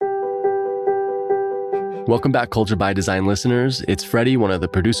Welcome back, Culture by Design listeners. It's Freddie, one of the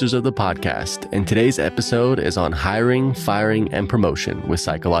producers of the podcast, and today's episode is on hiring, firing, and promotion with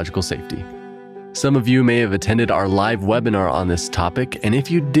psychological safety. Some of you may have attended our live webinar on this topic, and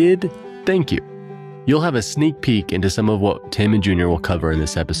if you did, thank you. You'll have a sneak peek into some of what Tim and Junior will cover in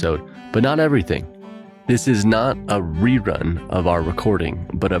this episode, but not everything. This is not a rerun of our recording,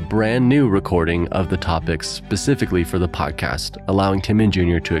 but a brand new recording of the topics specifically for the podcast, allowing Tim and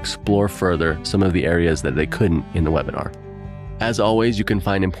Junior to explore further some of the areas that they couldn't in the webinar. As always, you can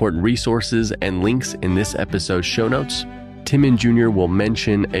find important resources and links in this episode's show notes. Tim and Junior will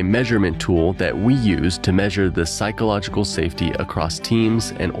mention a measurement tool that we use to measure the psychological safety across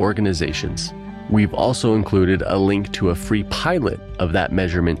teams and organizations. We've also included a link to a free pilot of that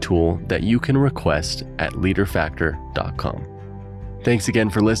measurement tool that you can request at leaderfactor.com. Thanks again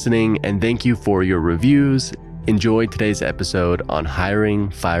for listening, and thank you for your reviews. Enjoy today's episode on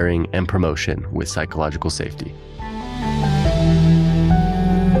hiring, firing, and promotion with psychological safety.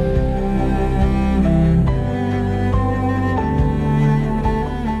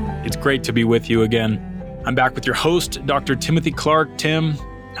 It's great to be with you again. I'm back with your host, Dr. Timothy Clark. Tim,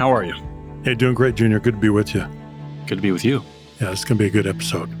 how are you? Hey, doing great, Junior. Good to be with you. Good to be with you. Yeah, it's going to be a good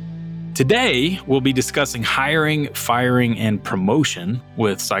episode. Today, we'll be discussing hiring, firing, and promotion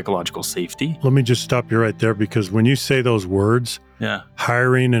with psychological safety. Let me just stop you right there, because when you say those words,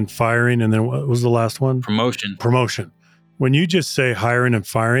 hiring and firing, and then what was the last one? Promotion. When you just say hiring and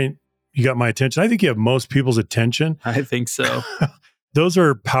firing, you got my attention. I think you have most people's attention. I think so. Those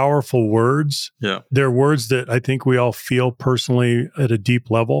are powerful words. Yeah. They're words that I think we all feel personally at a deep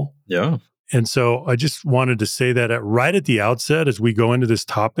level. Yeah. And so I just wanted to say that right at the outset as we go into this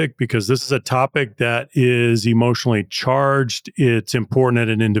topic, because this is a topic that is emotionally charged. It's important at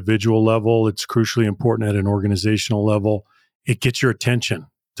an individual level. It's crucially important at an organizational level. It gets your attention.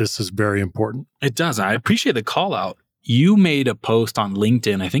 This is very important. It does. I appreciate the call out. You made a post on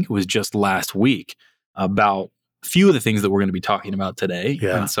LinkedIn, I think it was just last week, about a few of the things that we're going to be talking about today.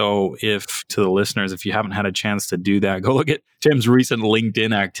 Yeah. And so if to the listeners, if you haven't had a chance to do that, go look at Tim's recent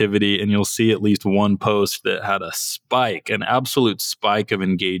LinkedIn activity and you'll see at least one post that had a spike, an absolute spike of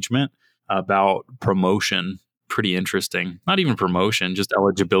engagement about promotion. Pretty interesting. Not even promotion, just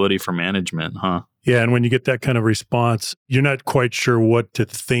eligibility for management, huh? Yeah. And when you get that kind of response, you're not quite sure what to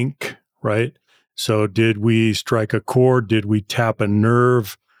think, right? So did we strike a chord? Did we tap a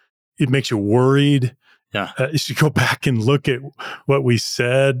nerve? It makes you worried. Yeah. You should go back and look at what we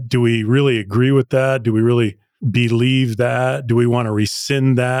said. Do we really agree with that? Do we really believe that? Do we want to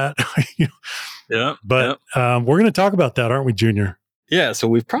rescind that? Yeah. But we're going to talk about that, aren't we, Junior? Yeah. So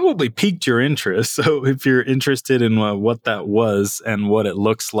we've probably piqued your interest. So if you're interested in what that was and what it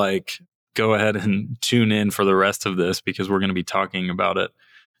looks like, go ahead and tune in for the rest of this, because we're going to be talking about it.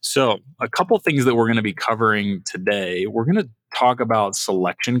 So a couple things that we're going to be covering today. We're going to talk about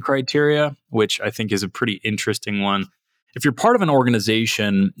selection criteria, which I think is a pretty interesting one. If you're part of an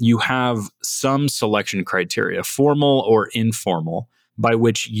organization, you have some selection criteria, formal or informal, by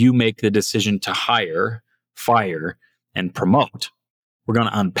which you make the decision to hire, fire, and promote. We're going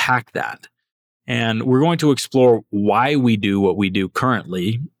to unpack that. And we're going to explore why we do what we do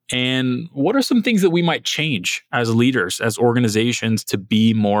currently, and what are some things that we might change as leaders, as organizations, to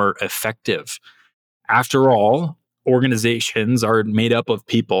be more effective. After all, organizations are made up of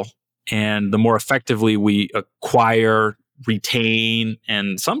people, and the more effectively we acquire, retain,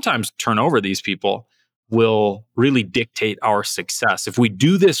 and sometimes turn over these people will really dictate our success. If we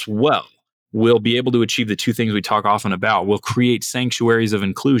do this well, we'll be able to achieve the two things we talk often about. We'll create sanctuaries of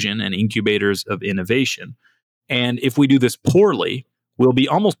inclusion and incubators of innovation. And if we do this poorly, we'll be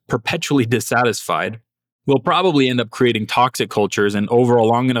almost perpetually dissatisfied. We'll probably end up creating toxic cultures, and over a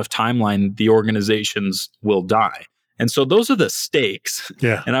long enough timeline, the organizations will die. And so those are the stakes.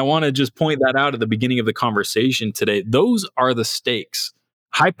 Yeah. And I want to just point that out at the beginning of the conversation today. Those are the stakes.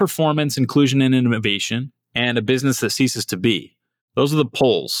 High performance, inclusion, and innovation, and a business that ceases to be. Those are the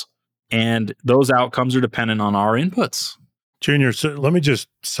poles. And those outcomes are dependent on our inputs. Junior, so let me just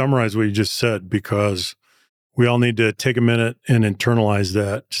summarize what you just said, because we all need to take a minute and internalize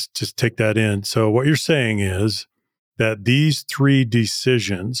that. Just take that in. So what you're saying is that these three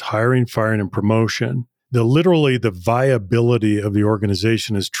decisions, hiring, firing, and promotion, literally the viability of the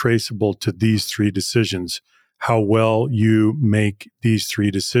organization is traceable to these three decisions, how well you make these three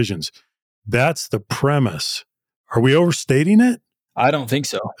decisions. That's the premise. Are we overstating it? I don't think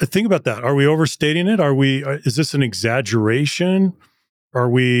so. Think about that. Are we overstating it? Is this an exaggeration? Are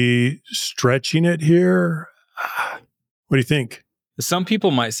we stretching it here? What do you think? Some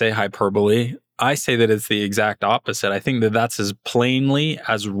people might say hyperbole. I say that it's the exact opposite. I think that that's as plainly,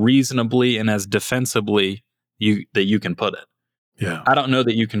 as reasonably, and as defensibly that you can put it. Yeah. I don't know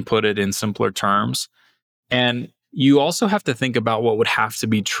that you can put it in simpler terms. And you also have to think about what would have to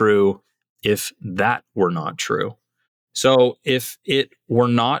be true if that were not true. So if it were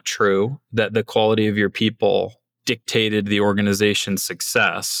not true that the quality of your people dictated the organization's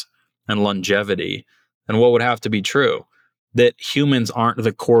success and longevity, then what would have to be true? That humans aren't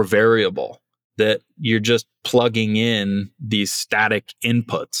the core variable, that you're just plugging in these static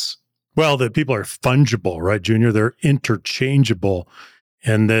inputs. Well, that people are fungible, right, Junior? They're interchangeable,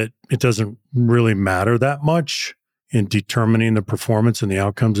 and that it doesn't really matter that much in determining the performance and the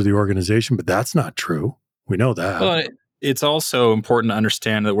outcomes of the organization. But that's not true. We know that. Well, it's also important to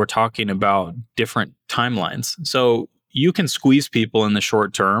understand that we're talking about different timelines. So you can squeeze people in the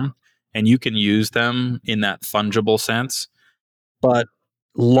short term and you can use them in that fungible sense. But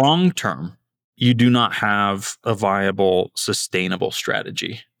long term, you do not have a viable, sustainable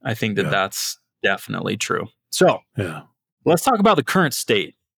strategy. I think that that's definitely true. So let's talk about the current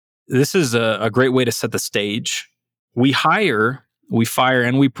state. This is a great way to set the stage. We hire, we fire,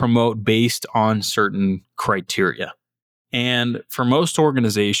 and we promote based on certain criteria. And for most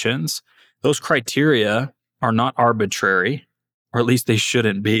organizations, those criteria are not arbitrary, or at least they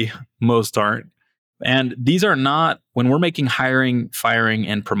shouldn't be. Most aren't. And these are not, when we're making hiring, firing,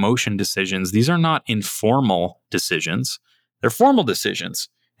 and promotion decisions, these are not informal decisions. They're formal decisions.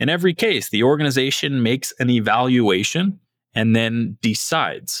 In every case, the organization makes an evaluation and then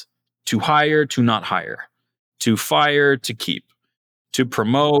decides to hire, to not hire, to fire, to keep, to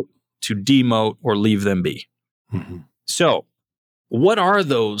promote, to demote, or leave them be. Mm-hmm. So, what are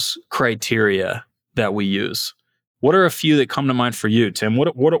those criteria that we use? What are a few that come to mind for you, Tim?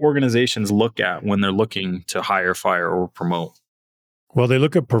 What do organizations look at when they're looking to hire, fire, or promote? Well, they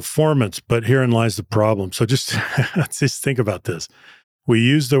look at performance, but herein lies the problem. So just think about this. We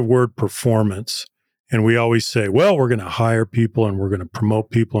use the word performance, and we always say, well, we're going to hire people and we're going to promote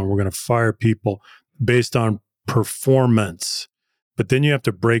people and we're going to fire people based on performance. But then you have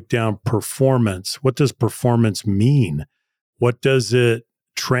to break down performance. What does performance mean? What does it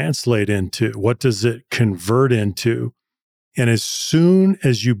translate into? What does it convert into? And as soon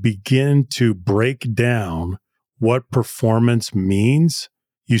as you begin to break down what performance means,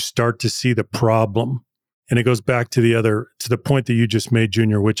 you start to see the problem. And it goes back to the point that you just made,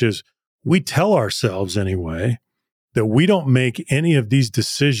 Junior, which is we tell ourselves anyway that we don't make any of these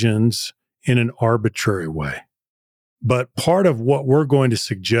decisions in an arbitrary way. But part of what we're going to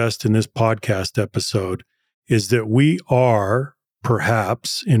suggest in this podcast episode is that we are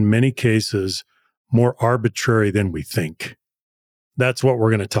perhaps in many cases more arbitrary than we think. That's what we're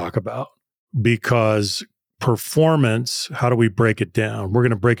going to talk about, because performance, how do we break it down? We're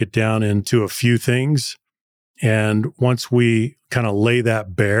going to break it down into a few things. And once we kind of lay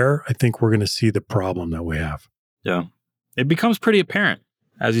that bare, I think we're going to see the problem that we have. Yeah. It becomes pretty apparent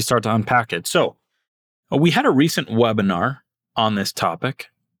as you start to unpack it. So we had a recent webinar on this topic,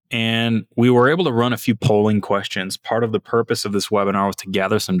 and we were able to run a few polling questions. Part of the purpose of this webinar was to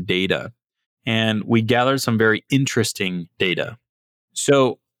gather some data, and we gathered some very interesting data.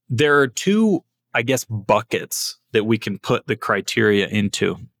 So there are two, I guess, buckets that we can put the criteria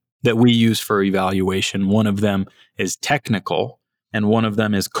into that we use for evaluation. One of them is technical, and one of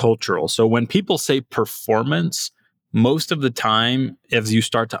them is cultural. So when people say performance, most of the time, as you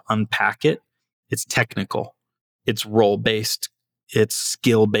start to unpack it, it's technical, it's role-based, it's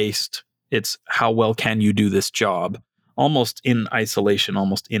skill-based, it's how well can you do this job, almost in isolation,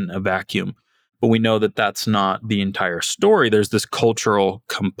 almost in a vacuum. But we know that that's not the entire story. There's this cultural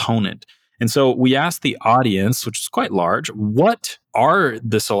component. And so we asked the audience, which is quite large, what are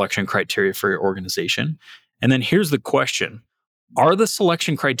the selection criteria for your organization? And then here's the question. Are the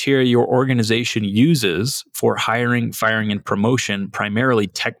selection criteria your organization uses for hiring, firing, and promotion primarily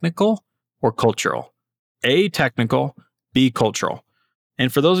technical or cultural? A, technical, B, cultural.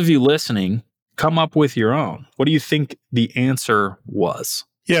 And for those of you listening, come up with your own. What do you think the answer was?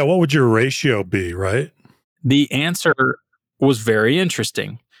 Yeah, what would your ratio be, right? The answer was very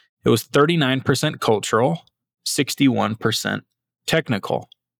interesting. It was 39% cultural, 61% technical.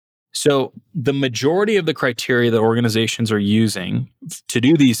 So the majority of the criteria that organizations are using to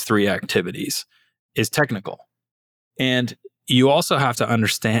do these three activities is technical. And you also have to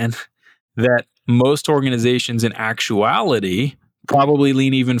understand that most organizations in actuality probably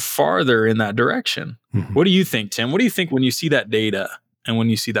lean even farther in that direction. Mm-hmm. What do you think, Tim? What do you think when you see that data and when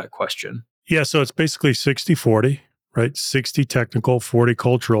you see that question? Yeah, so it's basically 60-40, right? 60 technical, 40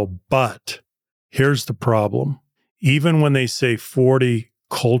 cultural. But here's the problem. Even when they say 40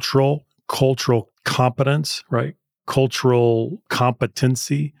 cultural, cultural competence, right? Cultural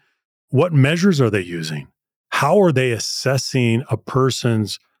competency. What measures are they using? How are they assessing a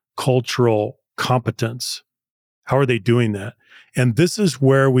person's cultural competence? How are they doing that? And this is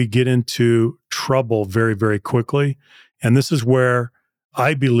where we get into trouble very, very quickly. And this is where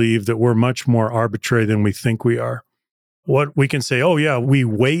I believe that we're much more arbitrary than we think we are. What we can say, oh, yeah, we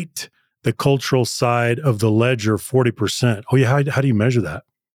weight the cultural side of the ledger 40%. Oh, yeah, how do you measure that?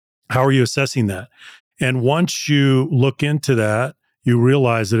 How are you assessing that? And once you look into that, you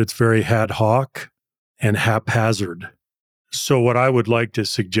realize that it's very ad hoc and haphazard. So what I would like to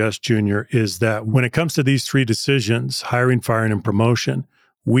suggest, Junior, is that when it comes to these three decisions, hiring, firing, and promotion,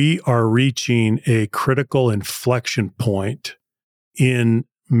 we are reaching a critical inflection point in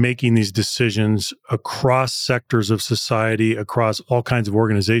making these decisions across sectors of society, across all kinds of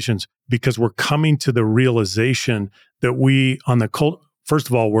organizations, because we're coming to the realization that first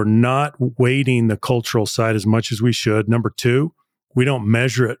of all, we're not weighting the cultural side as much as we should. Number two, we don't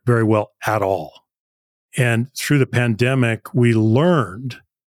measure it very well at all. And through the pandemic, we learned,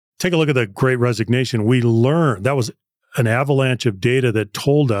 take a look at the Great Resignation. We learned that was an avalanche of data that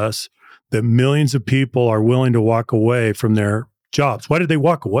told us that millions of people are willing to walk away from their jobs. Why did they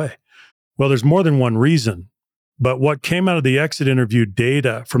walk away? Well, there's more than one reason. But what came out of the exit interview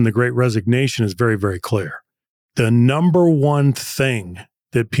data from the Great Resignation is very, very clear. The number one thing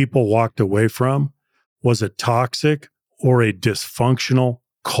that people walked away from was a toxic or a dysfunctional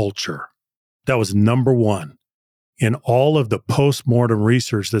culture. That was number one in all of the post-mortem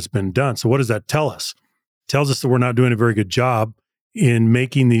research that's been done. So what does that tell us? It tells us that we're not doing a very good job in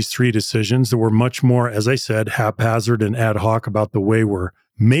making these three decisions, that we're much more, as I said, haphazard and ad hoc about the way we're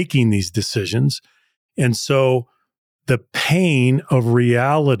making these decisions. And so the pain of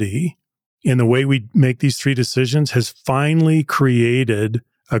reality in the way we make these three decisions has finally created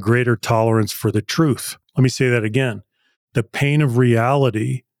a greater tolerance for the truth. Let me say that again. The pain of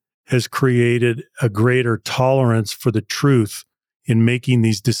reality has created a greater tolerance for the truth in making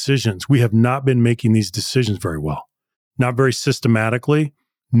these decisions. We have not been making these decisions very well, not very systematically,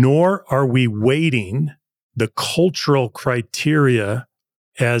 nor are we weighting the cultural criteria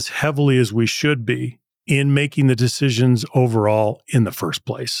as heavily as we should be in making the decisions overall in the first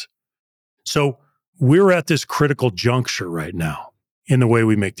place. So we're at this critical juncture right now in the way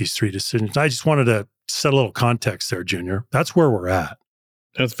we make these three decisions. I just wanted to set a little context there, Junior. That's where we're at.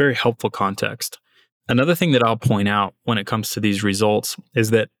 That's very helpful context. Another thing that I'll point out when it comes to these results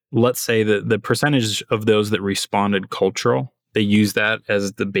is that, let's say that the percentage of those that responded cultural, they use that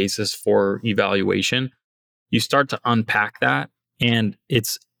as the basis for evaluation. You start to unpack that, and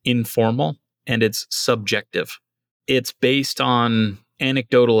it's informal and it's subjective. It's based on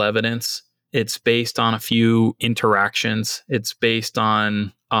anecdotal evidence. It's based on a few interactions. It's based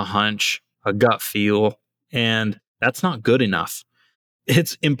on a hunch, a gut feel, and that's not good enough.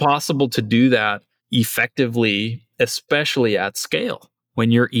 It's impossible to do that effectively, especially at scale.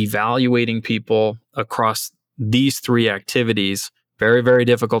 When you're evaluating people across these three activities, very, very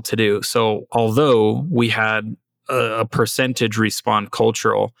difficult to do. So although we had a percentage respond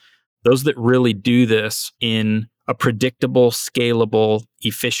cultural, those that really do this in a predictable, scalable,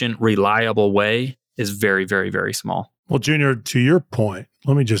 efficient, reliable way is very, very, very small. Well, Junior, to your point,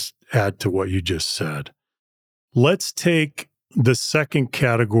 let me just add to what you just said. Let's take the second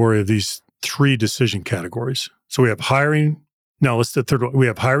category of these three decision categories. So we have hiring. Now, let's the third one. We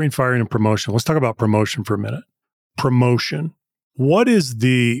have hiring, firing, and promotion. Let's talk about promotion for a minute. Promotion. What is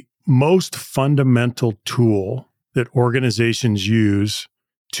the most fundamental tool that organizations use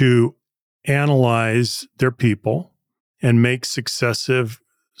to analyze their people and make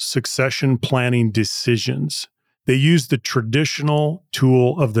succession planning decisions? They use the traditional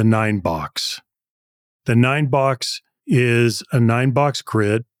tool of the 9-box. The 9-box is a 9-box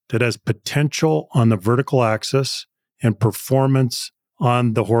grid that has potential on the vertical axis and performance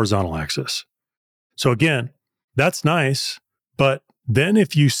on the horizontal axis. So again, that's nice, but then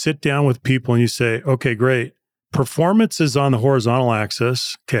if you sit down with people and you say, okay, great, performance is on the horizontal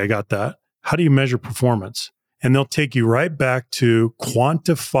axis. Okay, I got that. How do you measure performance? And they'll take you right back to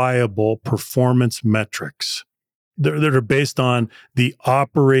quantifiable performance metrics that are based on the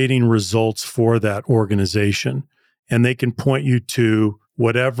operating results for that organization. And they can point you to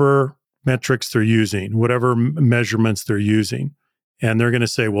whatever metrics they're using, whatever measurements they're using. And they're going to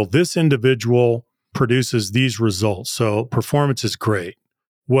say, well, this individual produces these results, so performance is great.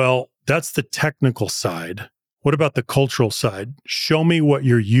 Well, that's the technical side. What about the cultural side? Show me what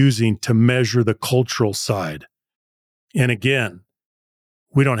you're using to measure the cultural side. And again,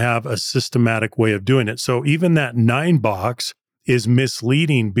 we don't have a systematic way of doing it. So even that 9-box is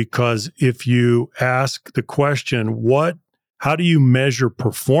misleading, because if you ask the question, how do you measure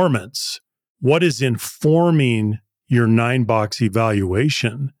performance? What is informing your 9-box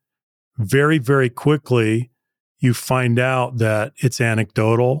evaluation? Very, very quickly, you find out that it's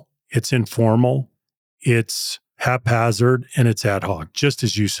anecdotal, it's informal, it's haphazard, and it's ad hoc, just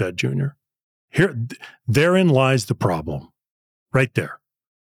as you said, Junior. Therein lies the problem, right there.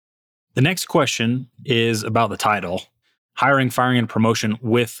 The next question is about the title, Hiring, Firing, and Promotion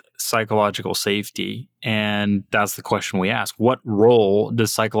with Psychological Safety. And that's the question we ask. What role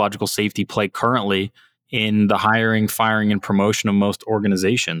does psychological safety play currently in the hiring, firing, and promotion of most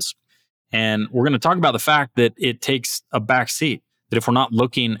organizations? And we're going to talk about the fact that it takes a back seat, that if we're not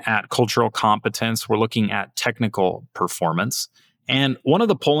looking at cultural competence, we're looking at technical performance. And one of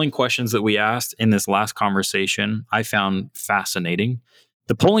the polling questions that we asked in this last conversation, I found fascinating.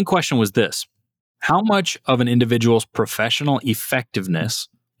 The polling question was this: how much of an individual's professional effectiveness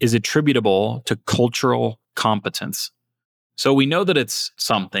is attributable to cultural competence? So we know that it's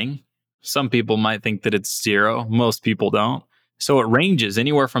something. Some people might think that it's 0. Most people don't. So it ranges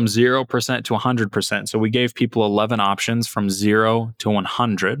anywhere from 0% to 100%. So we gave people 11 options from 0 to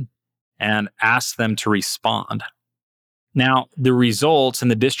 100 and asked them to respond. Now, the results and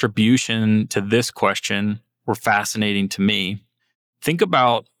the distribution to this question were fascinating to me. Think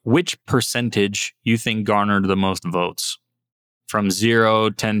about which percentage you think garnered the most votes from 0,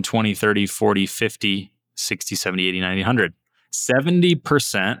 10, 20, 30, 40, 50, 60, 70, 80, 90, 100.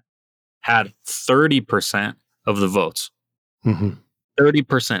 70% had 30% of the votes. Mm-hmm.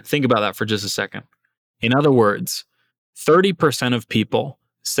 30%. Think about that for just a second. In other words, 30% of people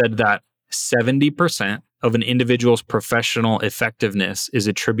said that 70% of an individual's professional effectiveness is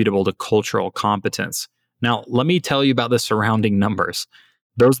attributable to cultural competence. Now, let me tell you about the surrounding numbers.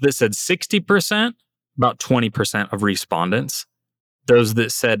 Those that said 60%, about 20% of respondents. Those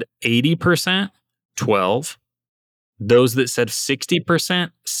that said 80%, 12. Those that said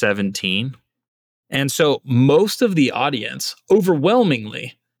 60%, 17. And so most of the audience,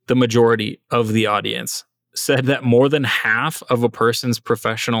 overwhelmingly, the majority of the audience, said that more than half of a person's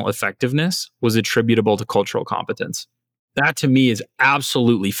professional effectiveness was attributable to cultural competence. That to me is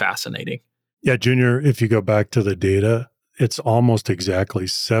absolutely fascinating. Yeah, Junior, if you go back to the data, it's almost exactly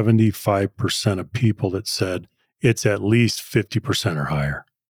 75% of people that said it's at least 50% or higher.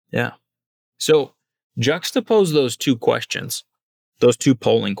 Yeah. So juxtapose those two questions, those two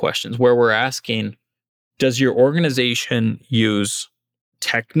polling questions, where we're asking, does your organization use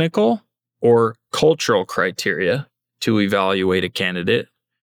technical or cultural criteria to evaluate a candidate?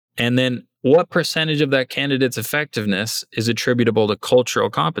 And then what percentage of that candidate's effectiveness is attributable to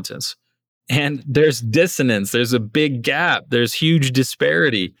cultural competence? And there's dissonance. There's a big gap. There's huge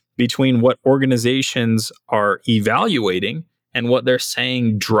disparity between what organizations are evaluating and what they're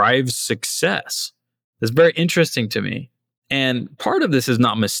saying drives success. It's very interesting to me. And part of this is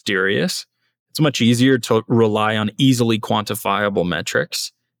not mysterious. It's much easier to rely on easily quantifiable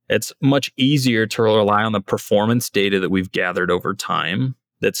metrics. It's much easier to rely on the performance data that we've gathered over time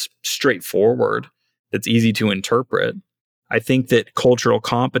that's straightforward, that's easy to interpret. I think that cultural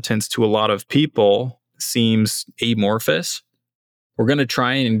competence to a lot of people seems amorphous. We're going to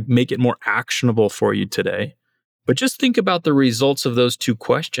try and make it more actionable for you today. But just think about the results of those two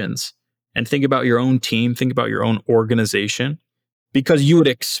questions and think about your own team, think about your own organization, because you would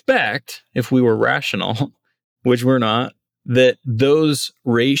expect, if we were rational, which we're not, that those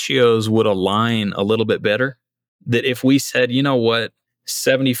ratios would align a little bit better. That if we said, you know what,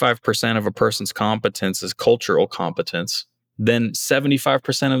 75% of a person's competence is cultural competence, then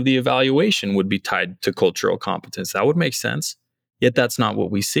 75% of the evaluation would be tied to cultural competence. That would make sense. Yet that's not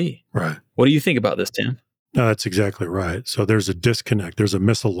what we see. Right. What do you think about this, Tim? No, that's exactly right. So there's a disconnect. There's a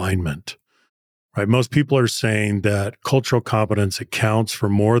misalignment, right? Most people are saying that cultural competence accounts for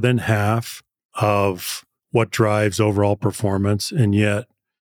more than half of what drives overall performance. And yet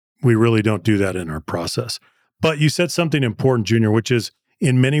we really don't do that in our process. But you said something important, Junior, which is,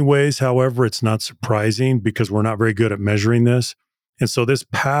 in many ways, however, it's not surprising because we're not very good at measuring this. And so this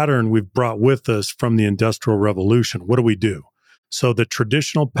pattern we've brought with us from the Industrial Revolution. What do? So the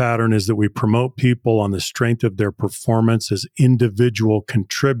traditional pattern is that we promote people on the strength of their performance as individual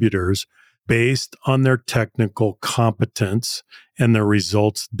contributors based on their technical competence and the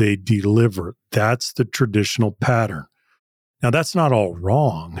results they deliver. That's the traditional pattern. Now, that's not all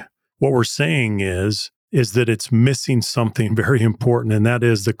wrong. What we're saying is that it's missing something very important, and that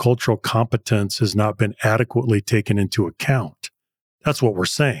is the cultural competence has not been adequately taken into account. That's what we're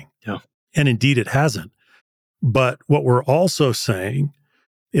saying. Yeah. And indeed, it hasn't. But what we're also saying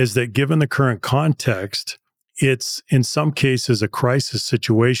is that given the current context, it's in some cases a crisis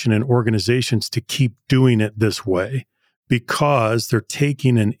situation in organizations to keep doing it this way because they're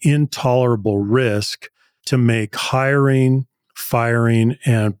taking an intolerable risk to make hiring, firing,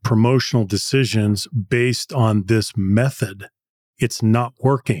 and promotional decisions based on this method. It's not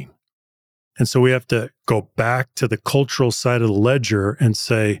working. And so we have to go back to the cultural side of the ledger and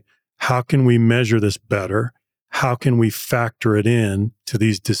say, how can we measure this better? How can we factor it in to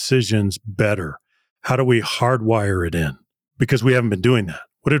these decisions better? How do we hardwire it in? Because we haven't been doing that.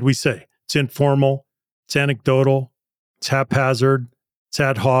 What did we say? It's informal, it's anecdotal, it's haphazard, it's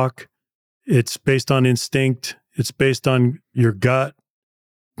ad hoc, it's based on instinct, it's based on your gut.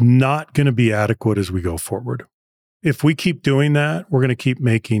 Not going to be adequate as we go forward. If we keep doing that, we're going to keep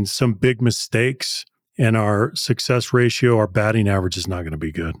making some big mistakes, and our success ratio, our batting average is not going to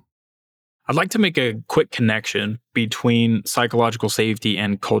be good. I'd like to make a quick connection between psychological safety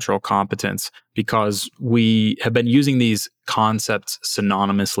and cultural competence because we have been using these concepts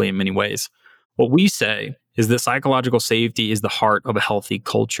synonymously in many ways. What we say is that psychological safety is the heart of a healthy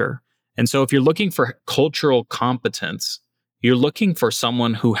culture. And so if you're looking for cultural competence, you're looking for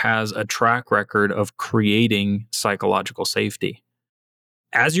someone who has a track record of creating psychological safety.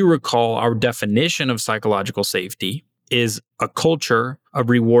 As you recall, our definition of psychological safety is a culture of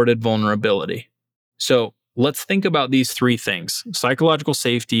rewarded vulnerability. So let's think about these three things: psychological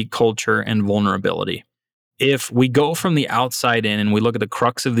safety, culture, and vulnerability. If we go from the outside in and we look at the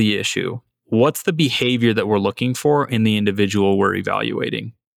crux of the issue, what's the behavior that we're looking for in the individual we're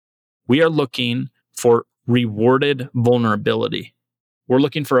evaluating? We are looking for rewarded vulnerability. We're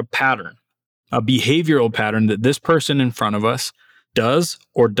looking for a pattern, a behavioral pattern that this person in front of us does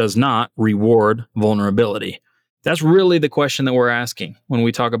or does not reward vulnerability. That's really the question that we're asking when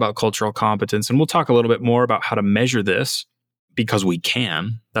we talk about cultural competence. And we'll talk a little bit more about how to measure this because we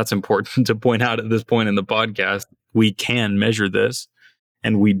can. That's important to point out at this point in the podcast. We can measure this,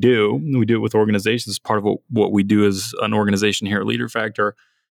 and we do. We do it with organizations. It's part of what we do as an organization here at Leader Factor.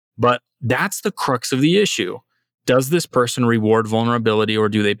 But that's the crux of the issue. Does this person reward vulnerability or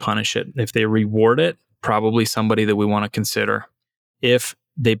do they punish it? If they reward it, probably somebody that we want to consider. If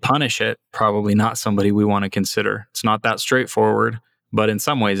they punish it, probably not somebody we want to consider. It's not that straightforward, but in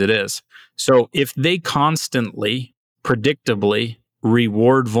some ways it is. So if they constantly, predictably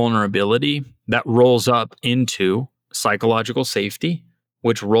reward vulnerability, that rolls up into psychological safety,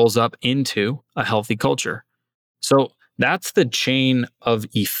 which rolls up into a healthy culture. So that's the chain of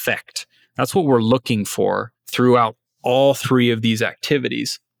effect. That's what we're looking for throughout all three of these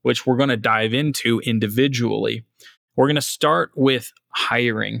activities, which we're going to dive into individually. We're going to start with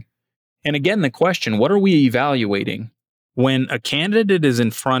hiring. And again, the question, what are we evaluating? When a candidate is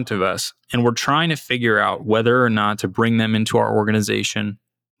in front of us and we're trying to figure out whether or not to bring them into our organization,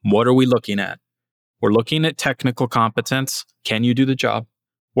 what are we looking at? We're looking at technical competence. Can you do the job?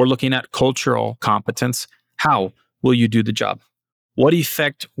 We're looking at cultural competence. How will you do the job? What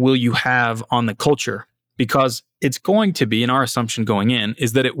effect will you have on the culture? Because it's going to be, and our assumption going in,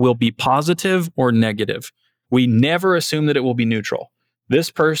 is that it will be positive or negative. We never assume that it will be neutral.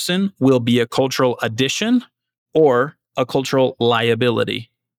 This person will be a cultural addition or a cultural liability.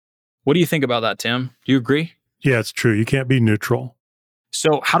 What do you think about that, Tim? Do you agree? Yeah, it's true. You can't be neutral.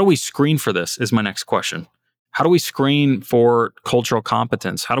 So how do we screen for this is my next question. How do we screen for cultural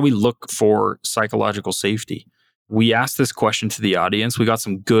competence? How do we look for psychological safety? We asked this question to the audience. We got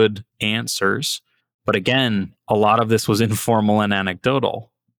some good answers. But again, a lot of this was informal and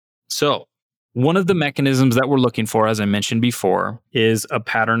anecdotal. So one of the mechanisms that we're looking for, as I mentioned before, is a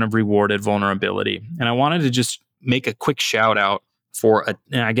pattern of rewarded vulnerability. And I wanted to just make a quick shout out for,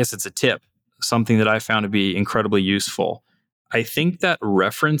 and I guess it's a tip, something that I found to be incredibly useful. I think that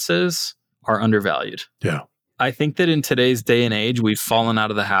references are undervalued. Yeah. I think that in today's day and age, we've fallen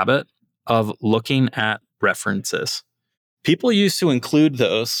out of the habit of looking at references. People used to include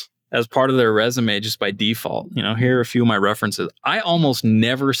those as part of their resume just by default. You know, here are a few of my references. I almost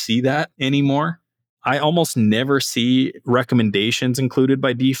never see that anymore. I almost never see recommendations included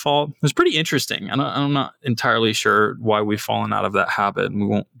by default. It's pretty interesting. I'm not entirely sure why we've fallen out of that habit, and we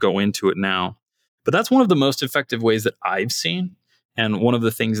won't go into it now. But that's one of the most effective ways that I've seen. And one of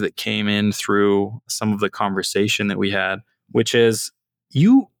the things that came in through some of the conversation that we had, which is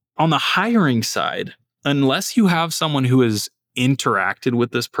you on the hiring side, unless you have someone who has interacted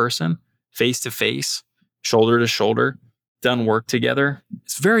with this person face to face, shoulder to shoulder, done work together,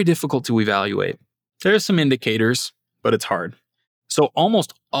 it's very difficult to evaluate. There's some indicators, but it's hard. So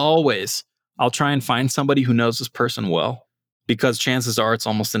almost always, I'll try and find somebody who knows this person well, because chances are it's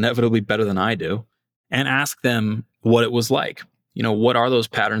almost inevitably better than I do, and ask them what it was like. You know, what are those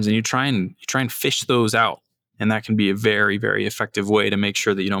patterns? And you try and fish those out And that can be a very, very effective way to make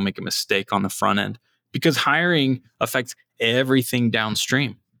sure that you don't make a mistake on the front end, because hiring affects everything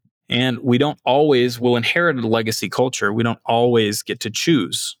downstream. And we'll inherit a legacy culture. We don't always get to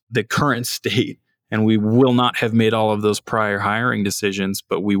choose the current state. And we will not have made all of those prior hiring decisions,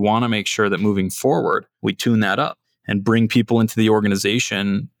 but we want to make sure that moving forward, we tune that up and bring people into the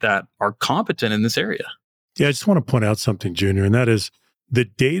organization that are competent in this area. Yeah, I just want to point out something, Junior, and that is the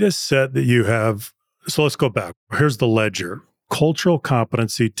data set that you have. So let's go back. Here's the ledger: cultural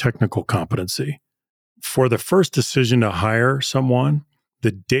competency, technical competency. For the first decision to hire someone,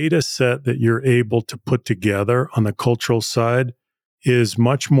 the data set that you're able to put together on the cultural side is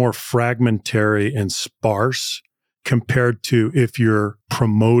much more fragmentary and sparse compared to if you're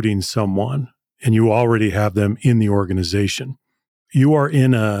promoting someone and you already have them in the organization. You are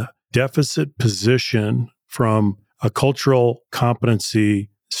in a deficit position from a cultural competency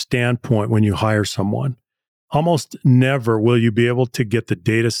standpoint when you hire someone. Almost never will you be able to get the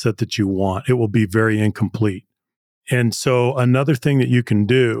data set that you want. It will be very incomplete. And so another thing that you can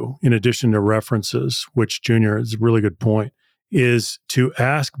do, in addition to references, which, Junior, is a really good point, is to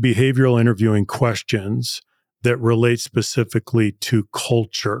ask behavioral interviewing questions that relate specifically to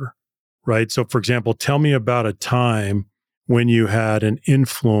culture, right? So, for example, tell me about a time when you had an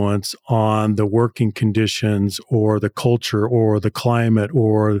influence on the working conditions or the culture or the climate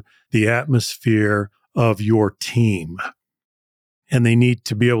or the atmosphere of your team. And they need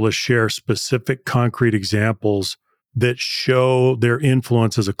to be able to share specific concrete examples that show their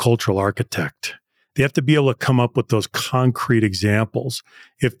influence as a cultural architect. They have to be able to come up with those concrete examples.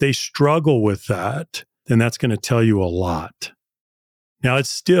 If they struggle with that, then that's going to tell you a lot. Now, it's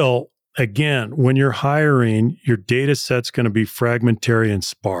still, again, when you're hiring, your data set's going to be fragmentary and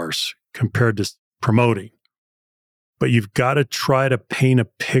sparse compared to promoting. But you've got to try to paint a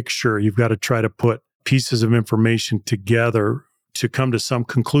picture. You've got to try to put pieces of information together to come to some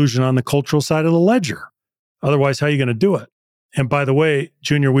conclusion on the cultural side of the ledger. Otherwise, how are you going to do it? And by the way,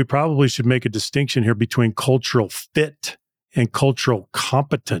 Junior, we probably should make a distinction here between cultural fit and cultural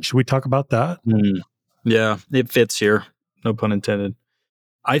competence. Should we talk about that? Yeah, it fits here. No pun intended.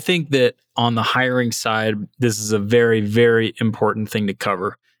 I think that on the hiring side, this is a very, very important thing to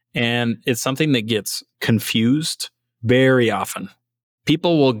cover. And it's something that gets confused very often.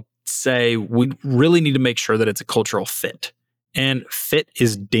 People will say, we really need to make sure that it's a cultural fit. And fit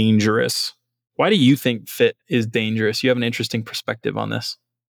is dangerous. Why do you think fit is dangerous? You have an interesting perspective on this.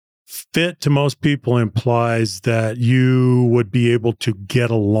 Fit to most people implies that you would be able to get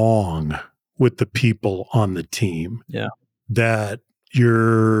along with the people on the team. Yeah. That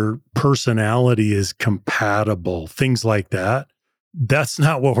your personality is compatible, things like that. That's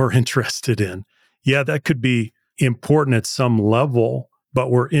not what we're interested in. Yeah, that could be important at some level, but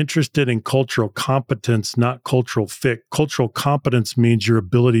we're interested in cultural competence, not cultural fit. Cultural competence means your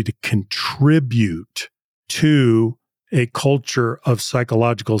ability to contribute to a culture of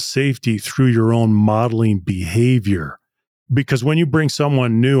psychological safety through your own modeling behavior. Because when you bring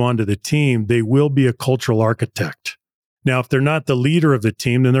someone new onto the team, they will be a cultural architect. Now, if they're not the leader of the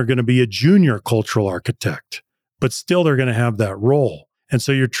team, then they're going to be a junior cultural architect, but still they're going to have that role. And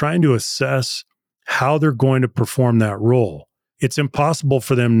so you're trying to assess how they're going to perform that role. It's impossible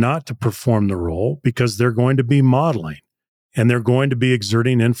for them not to perform the role because they're going to be modeling and they're going to be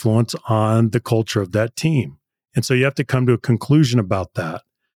exerting influence on the culture of that team. And so you have to come to a conclusion about that.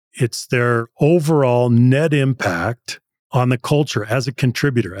 It's their overall net impact on the culture as a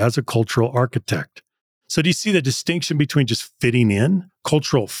contributor, as a cultural architect. So do you see the distinction between just fitting in,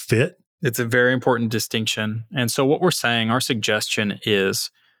 cultural fit? It's a very important distinction. And so what we're saying, our suggestion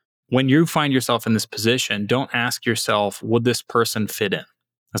is, when you find yourself in this position, don't ask yourself, would this person fit in?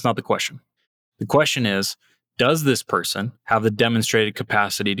 That's not the question. The question is, does this person have the demonstrated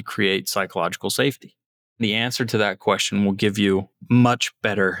capacity to create psychological safety? The answer to that question will give you much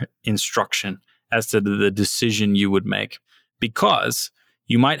better instruction as to the decision you would make. Because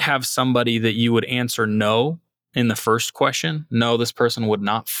you might have somebody that you would answer no in the first question. No, this person would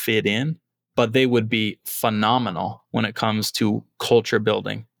not fit in, but they would be phenomenal when it comes to culture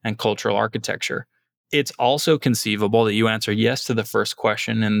building and cultural architecture. It's also conceivable that you answer yes to the first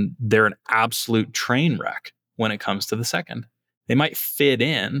question and they're an absolute train wreck when it comes to the second. They might fit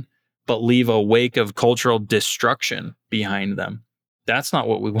in, but leave a wake of cultural destruction behind them. That's not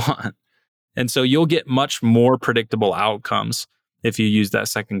what we want. And so you'll get much more predictable outcomes if you use that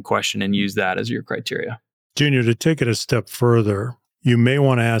second question and use that as your criteria. Junior, to take it a step further, you may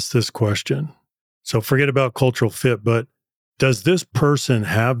want to ask this question. So forget about cultural fit, but does this person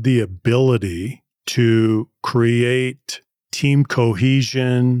have the ability to create team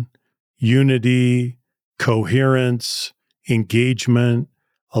cohesion, unity, coherence, engagement,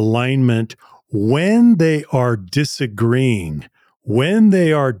 alignment when they are disagreeing, when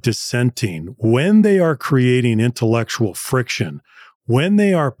they are dissenting, when they are creating intellectual friction, when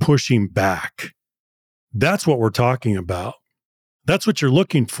they are pushing back. That's what we're talking about. That's what you're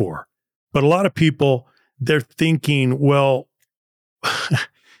looking for. But a lot of people, they're thinking, well,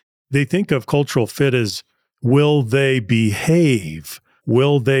 they think of cultural fit as, will they behave?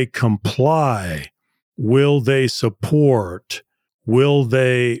 Will they comply? Will they support? Will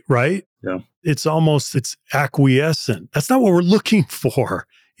they, right? Yeah. It's acquiescent. That's not what we're looking for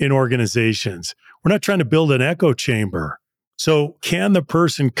in organizations. We're not trying to build an echo chamber. So can the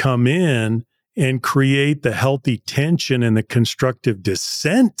person come in and create the healthy tension and the constructive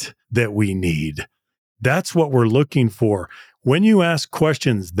dissent that we need? That's what we're looking for. When you ask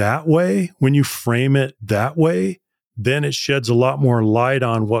questions that way, when you frame it that way, then it sheds a lot more light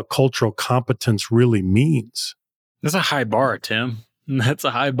on what cultural competence really means. That's a high bar, Tim. That's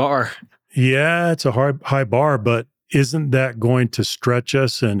a high bar. Yeah, it's a high bar, but isn't that going to stretch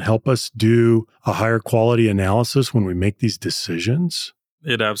us and help us do a higher quality analysis when we make these decisions?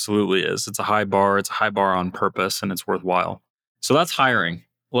 It absolutely is. It's a high bar. It's a high bar on purpose, and it's worthwhile. So that's hiring.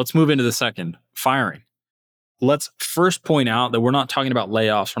 Let's move into the second, firing. Let's first point out that we're not talking about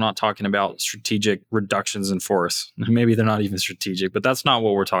layoffs. We're not talking about strategic reductions in force. Maybe they're not even strategic, but that's not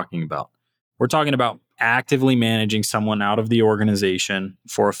what we're talking about. We're talking about actively managing someone out of the organization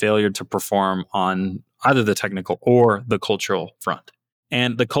for a failure to perform on either the technical or the cultural front.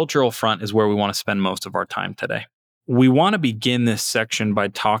 And the cultural front is where we want to spend most of our time today. We want to begin this section by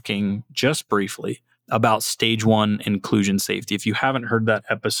talking just briefly about stage 1 inclusion safety. If you haven't heard that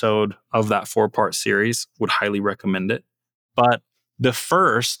episode of that 4-part series, would highly recommend it. But the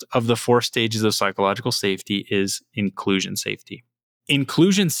first of the 4 stages of psychological safety is inclusion safety.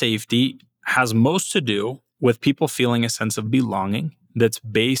 Inclusion safety has most to do with people feeling a sense of belonging that's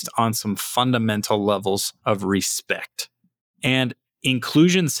based on some fundamental levels of respect. And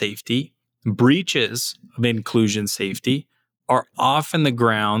inclusion safety, breaches of inclusion safety, are often the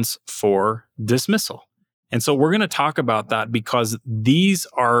grounds for dismissal. And so we're going to talk about that because these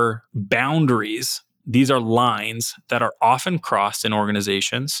are boundaries, these are lines that are often crossed in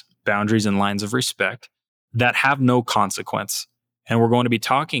organizations, boundaries and lines of respect that have no consequence. And we're going to be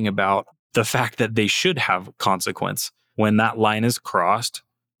talking about the fact that they should have consequence. When that line is crossed,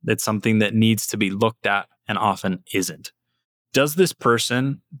 it's something that needs to be looked at and often isn't. Does this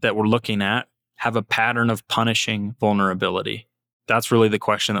person that we're looking at have a pattern of punishing vulnerability? That's really the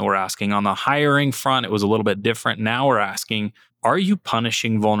question that we're asking. On the hiring front, it was a little bit different. Now we're asking, are you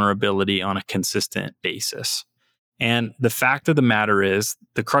punishing vulnerability on a consistent basis? And the fact of the matter is,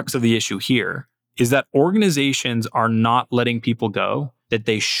 the crux of the issue here is that organizations are not letting people go that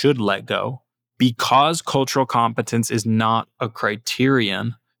they should let go because cultural competence is not a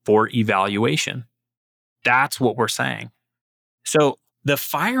criterion for evaluation. That's what we're saying. So the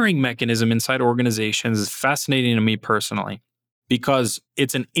firing mechanism inside organizations is fascinating to me personally because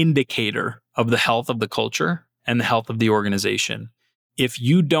it's an indicator of the health of the culture and the health of the organization. If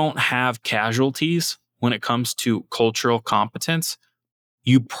you don't have casualties when it comes to cultural competence,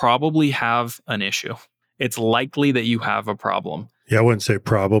 you probably have an issue. It's likely that you have a problem. Yeah, I wouldn't say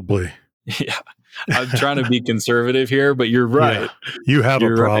probably. Yeah. I'm trying to be conservative here, but you're right. Yeah, you have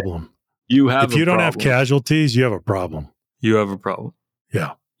a problem. Right. You have a problem. If you don't have casualties, you have a problem. You have a problem.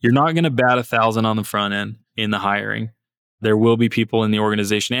 Yeah. You're not going to bat 1,000 on the front end in the hiring. There will be people in the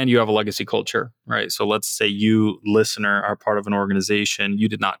organization and you have a legacy culture, right? So let's say you, listener, are part of an organization. You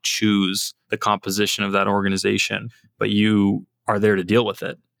did not choose the composition of that organization, but you are there to deal with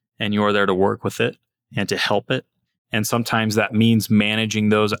it and you are there to work with it and to help it. And sometimes that means managing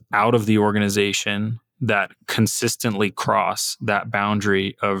those out of the organization that consistently cross that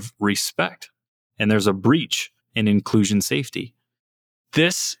boundary of respect. And there's a breach in inclusion safety.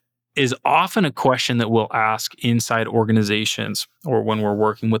 This is often a question that we'll ask inside organizations or when we're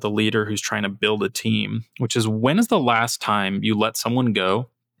working with a leader who's trying to build a team, which is, when is the last time you let someone go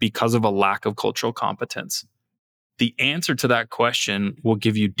because of a lack of cultural competence? The answer to that question will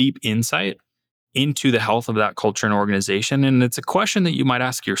give you deep insight into the health of that culture and organization. And it's a question that you might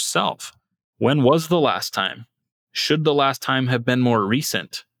ask yourself. When was the last time? Should the last time have been more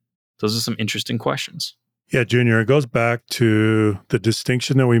recent? Those are some interesting questions. Yeah, Junior, it goes back to the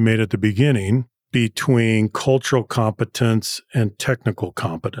distinction that we made at the beginning between cultural competence and technical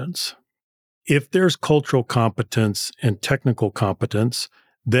competence. If there's cultural competence and technical competence,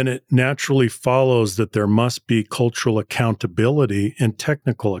 then it naturally follows that there must be cultural accountability and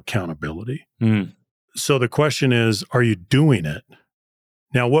technical accountability. So the question is, are you doing it?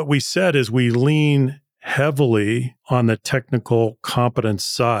 Now, what we said is we lean heavily on the technical competence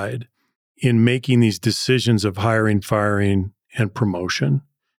side in making these decisions of hiring, firing, and promotion.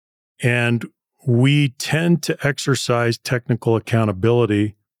 And we tend to exercise technical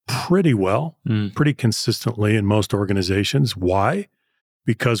accountability pretty well, pretty consistently in most organizations. Why?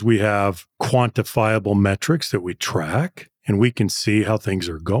 Because we have quantifiable metrics that we track and we can see how things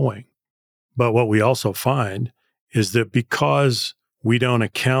are going. But what we also find is that because we don't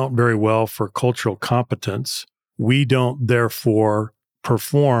account very well for cultural competence, we don't therefore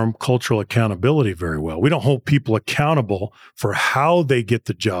perform cultural accountability very well. We don't hold people accountable for how they get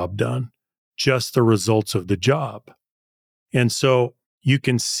the job done, just the results of the job. And so you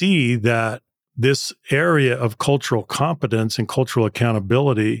can see that this area of cultural competence and cultural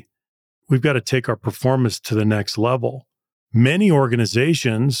accountability, we've got to take our performance to the next level. Many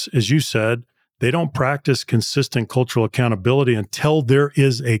organizations, as you said, they don't practice consistent cultural accountability until there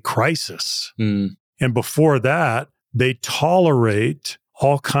is a crisis. And before that, they tolerate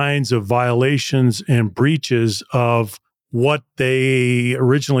all kinds of violations and breaches of what they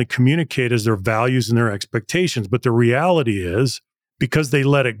originally communicate as their values and their expectations. But the reality is, because they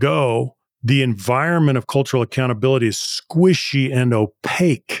let it go, the environment of cultural accountability is squishy and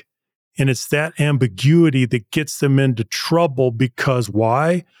opaque. And it's that ambiguity that gets them into trouble because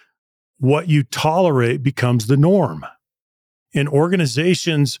why? What you tolerate becomes the norm. And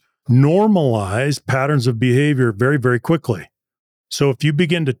organizations normalize patterns of behavior very, very quickly. So if you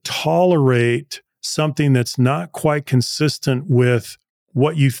begin to tolerate something that's not quite consistent with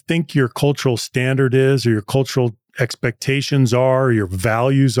what you think your cultural standard is or your cultural expectations are, or your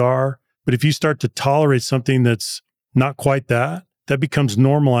values are, but if you start to tolerate something that's not quite that, that becomes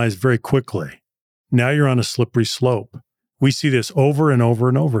normalized very quickly. Now you're on a slippery slope. We see this over and over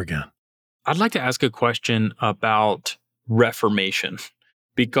and over again. I'd like to ask a question about reformation,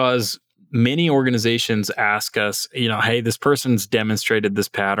 because many organizations ask us, hey, this person's demonstrated this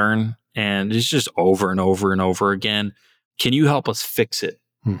pattern and it's just over and over and over again. Can you help us fix it?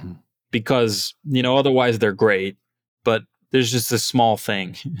 Mm-hmm. Because, otherwise they're great, but there's just a small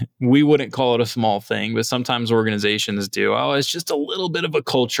thing. We wouldn't call it a small thing, but sometimes organizations do. Oh, it's just a little bit of a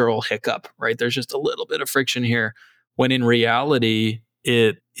cultural hiccup, right? There's just a little bit of friction here, when in reality,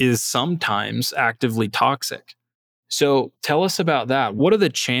 it is sometimes actively toxic. So tell us about that. What are the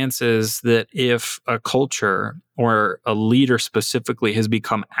chances that if a culture or a leader specifically has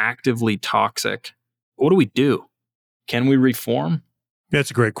become actively toxic, what do we do? Can we reform?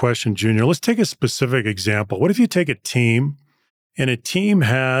 That's a great question, Junior. Let's take a specific example. What if you take a team and a team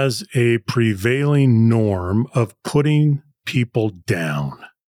has a prevailing norm of putting people down?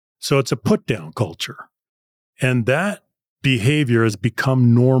 So it's a put down culture. And that behavior has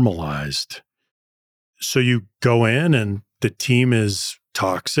become normalized. So you go in and the team is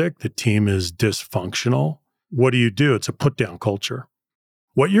toxic, the team is dysfunctional. What do? It's a put down culture.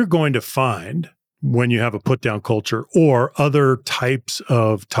 What you're going to find when you have a put down culture or other types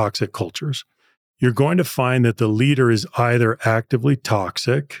of toxic cultures, you're going to find that the leader is either actively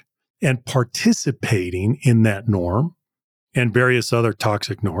toxic and participating in that norm and various other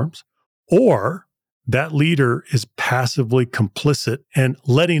toxic norms, or that leader is passively complicit and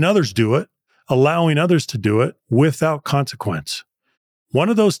letting others do it, allowing others to do it without consequence. One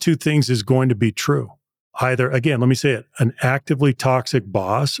of those two things is going to be true. Either, again, let me say it, an actively toxic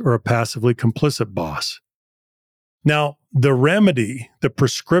boss or a passively complicit boss. Now, the remedy, the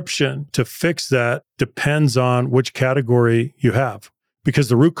prescription to fix that depends on which category you have, because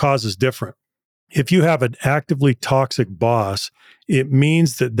the root cause is different. If you have an actively toxic boss, it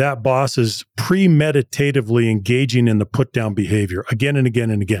means that that boss is premeditatively engaging in the put-down behavior again and again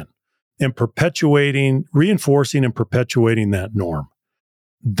and again, and reinforcing and perpetuating that norm.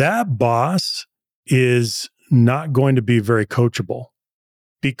 That boss is not going to be very coachable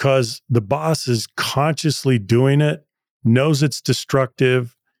because the boss is consciously doing it, knows it's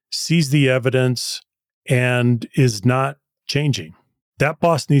destructive, sees the evidence, and is not changing. That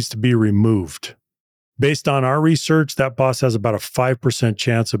boss needs to be removed. Based on our research, that boss has about a 5%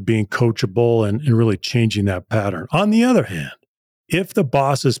 chance of being coachable and really changing that pattern. On the other hand, if the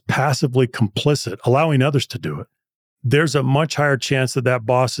boss is passively complicit, allowing others to do it, there's a much higher chance that that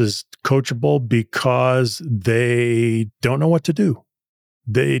boss is coachable because they don't know what to do.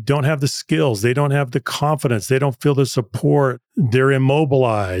 They don't have the skills. They don't have the confidence. They don't feel the support. They're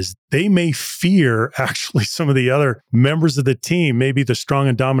immobilized. They may fear actually some of the other members of the team, maybe the strong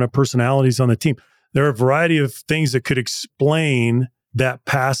and dominant personalities on the team. There are a variety of things that could explain that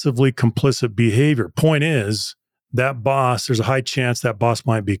passively complicit behavior. Point is, that boss, there's a high chance that boss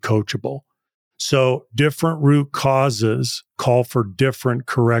might be coachable. So different root causes call for different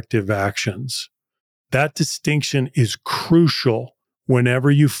corrective actions. That distinction is crucial whenever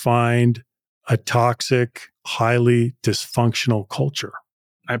you find a toxic, highly dysfunctional culture.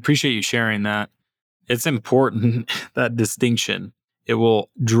 I appreciate you sharing that. It's important, that distinction. It will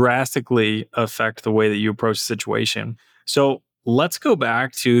drastically affect the way that you approach the situation. So let's go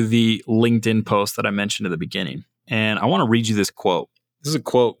back to the LinkedIn post that I mentioned at the beginning. And I want to read you this quote. This is a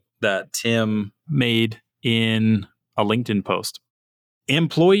quote that Tim made in a LinkedIn post.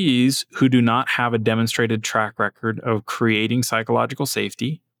 Employees who do not have a demonstrated track record of creating psychological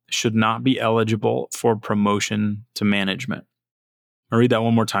safety should not be eligible for promotion to management. I'll read that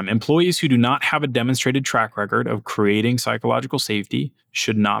one more time. Employees who do not have a demonstrated track record of creating psychological safety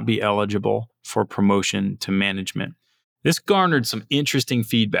should not be eligible for promotion to management. This garnered some interesting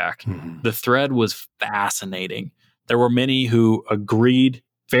feedback. The thread was fascinating. There were many who agreed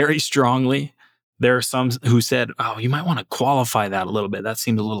very strongly. There are some who said, oh, you might want to qualify that a little bit. That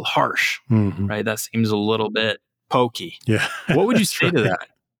seems a little harsh, right? That seems a little bit pokey. Yeah. What would you say to that?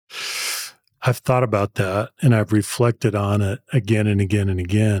 I've thought about that and I've reflected on it again and again and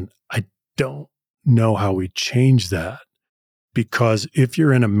again. I don't know how we change that, because if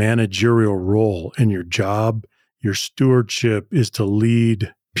you're in a managerial role and your job, your stewardship is to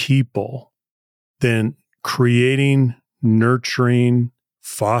lead people, then creating, nurturing,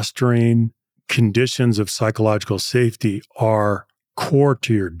 fostering conditions of psychological safety are core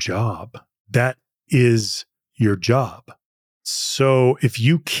to your job. That is your job. So if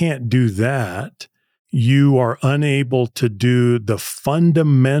you can't do that, you are unable to do the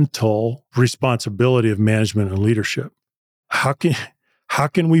fundamental responsibility of management and leadership. How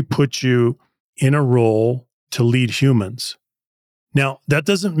can we put you in a role to lead humans? Now, that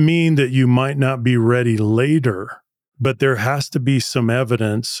doesn't mean that you might not be ready later, but there has to be some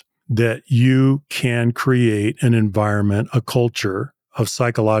evidence that you can create an environment, a culture of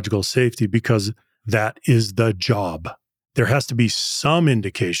psychological safety, because that is the job. There has to be some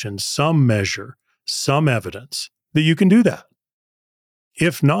indication, some measure, some evidence that you can do that.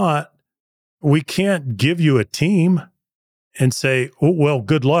 If not, we can't give you a team and say, oh, well,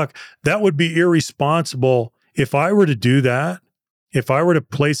 good luck. That would be irresponsible. If I were to do that, if I were to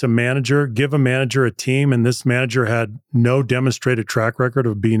place a manager, give a manager a team, and this manager had no demonstrated track record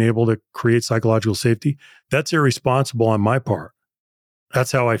of being able to create psychological safety, that's irresponsible on my part.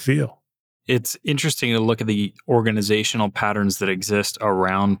 That's how I feel. It's interesting to look at the organizational patterns that exist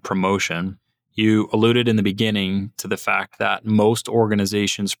around promotion. You alluded in the beginning to the fact that most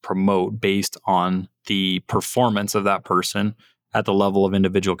organizations promote based on the performance of that person at the level of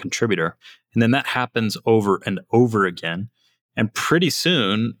individual contributor. And then that happens over and over again. And pretty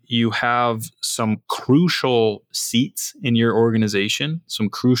soon you have some crucial seats in your organization, some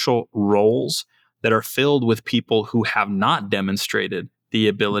crucial roles that are filled with people who have not demonstrated the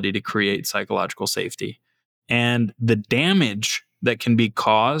ability to create psychological safety. And the damage that can be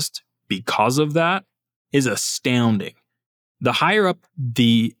caused because of that is astounding. The higher up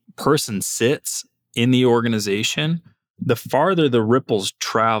the person sits in the organization, the farther the ripples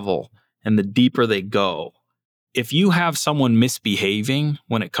travel and the deeper they go. If you have someone misbehaving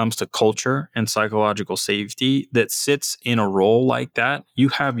when it comes to culture and psychological safety that sits in a role like that, you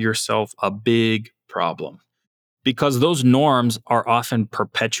have yourself a big problem. Because those norms are often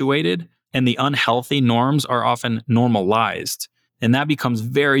perpetuated and the unhealthy norms are often normalized. And that becomes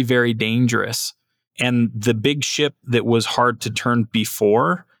very, very dangerous. And the big ship that was hard to turn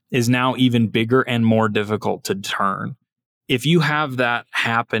before is now even bigger and more difficult to turn. If you have that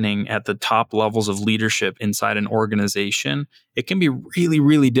happening at the top levels of leadership inside an organization, it can be really,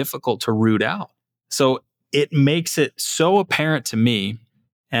 really difficult to root out. So it makes it so apparent to me.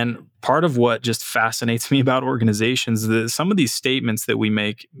 And part of what just fascinates me about organizations is that some of these statements that we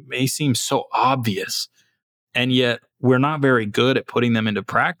make may seem so obvious, and yet we're not very good at putting them into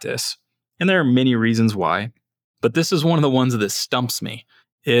practice. And there are many reasons why, but this is one of the ones that stumps me,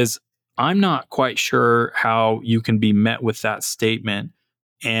 is I'm not quite sure how you can be met with that statement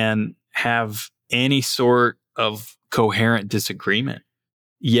and have any sort of coherent disagreement.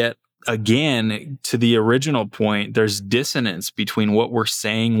 Yet, again, to the original point, there's dissonance between what we're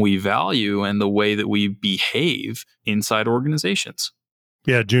saying we value and the way that we behave inside organizations.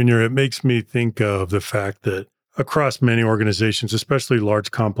 Yeah, Junior, it makes me think of the fact that across many organizations, especially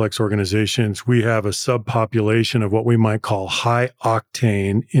large, complex organizations, we have a subpopulation of what we might call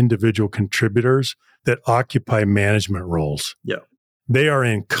high-octane individual contributors that occupy management roles. Yeah. They are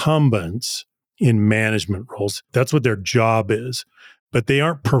incumbents in management roles. That's what their job is. But they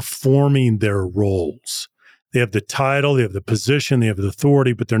aren't performing their roles. They have the title, they have the position, they have the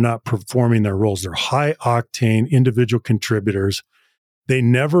authority, but they're not performing their roles. They're high-octane individual contributors. They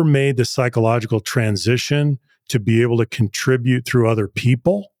never made the psychological transition to be able to contribute through other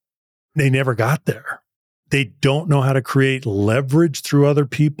people. They never got there. They don't know how to create leverage through other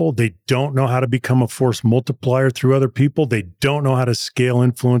people. They don't know how to become a force multiplier through other people. They don't know how to scale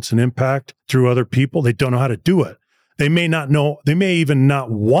influence and impact through other people. They don't know how to do it. They may not know, they may even not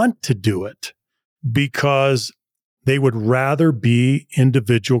want to do it because they would rather be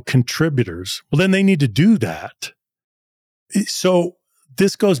individual contributors. Well, then they need to do that. So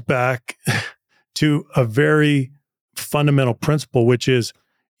this goes back to a very fundamental principle, which is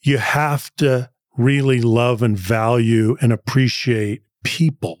you have to really love and value and appreciate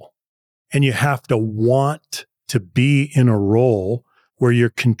people. And you have to want to be in a role where you're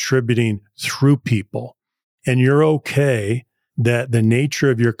contributing through people. And you're okay that the nature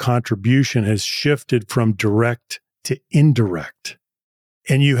of your contribution has shifted from direct to indirect.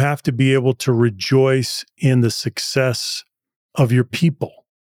 And you have to be able to rejoice in the success of your people.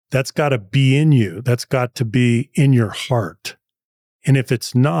 That's got to be in you. That's got to be in your heart. And if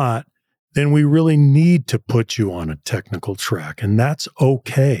it's not, then we really need to put you on a technical track. And that's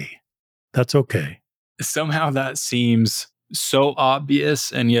okay. That's okay. Somehow that seems so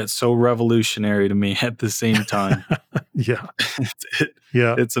obvious and yet so revolutionary to me at the same time. Yeah.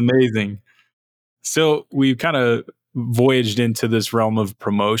 Yeah. It's amazing. So we've kind of voyaged into this realm of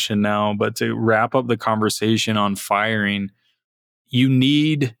promotion now, but to wrap up the conversation on firing, you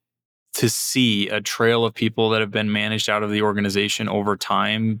need to see a trail of people that have been managed out of the organization over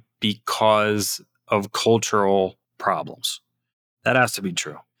time because of cultural problems. That has to be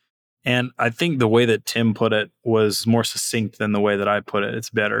true. And I think the way that Tim put it was more succinct than the way that I put it.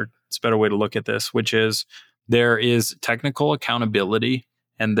 It's better. It's a better way to look at this, which is there is technical accountability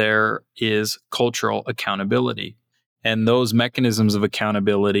and there is cultural accountability. And those mechanisms of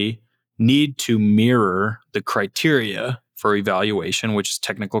accountability need to mirror the criteria for evaluation, which is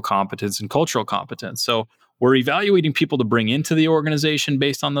technical competence and cultural competence. So we're evaluating people to bring into the organization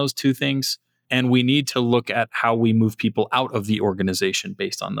based on those two things. And we need to look at how we move people out of the organization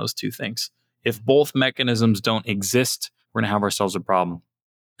based on those two things. If both mechanisms don't exist, we're going to have ourselves a problem.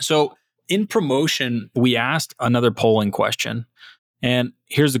 So in promotion, we asked another polling question. And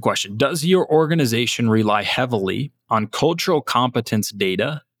here's the question. Does your organization rely heavily on cultural competence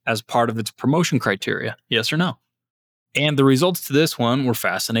data as part of its promotion criteria? Yes or no? And the results to this one were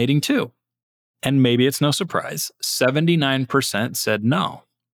fascinating too. And maybe it's no surprise. 79% said no,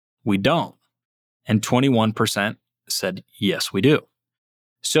 we don't. And 21% said, yes, we do.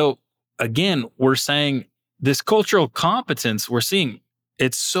 So again, we're saying this cultural competence, we're seeing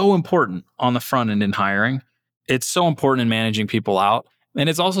it's so important on the front end in hiring. It's so important in managing people out. And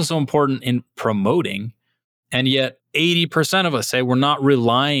it's also so important in promoting. And yet 80% of us say we're not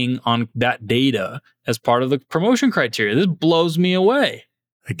relying on that data as part of the promotion criteria. This blows me away.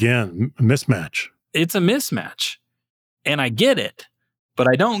 Again, a mismatch. It's a mismatch. And I get it, but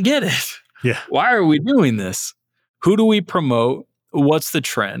I don't get it. Yeah. Why are we doing this? Who do we promote? What's the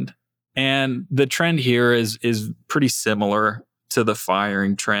trend? And the trend here is pretty similar to the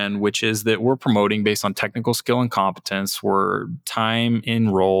firing trend, which is that we're promoting based on technical skill and competence. We're time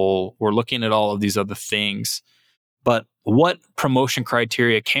in role. We're looking at all of these other things. But what promotion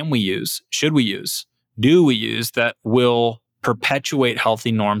criteria can we use? Should we use? Do we use that will perpetuate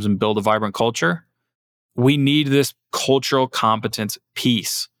healthy norms and build a vibrant culture? We need this cultural competence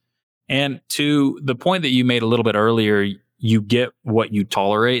piece. And to the point that you made a little bit earlier, you get what you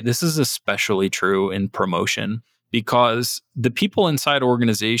tolerate. This is especially true in promotion because the people inside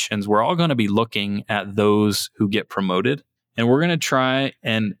organizations, we're all going to be looking at those who get promoted, and we're going to try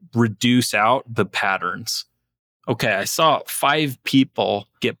and reduce out the patterns. Okay, I saw 5 people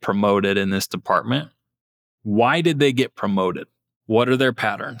get promoted in this department. Why did they get promoted? What are their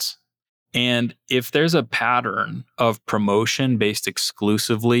patterns? And if there's a pattern of promotion based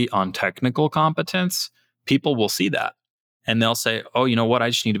exclusively on technical competence, people will see that. And they'll say, oh, you know what? I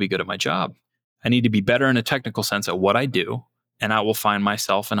just need to be good at my job. I need to be better in a technical sense at what I do, and I will find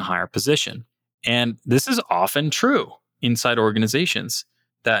myself in a higher position. And this is often true inside organizations,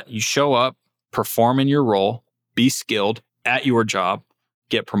 that you show up, perform in your role, be skilled at your job,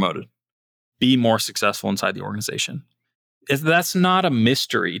 get promoted, be more successful inside the organization. If that's not a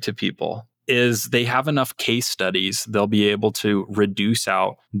mystery to people, is they have enough case studies, they'll be able to reduce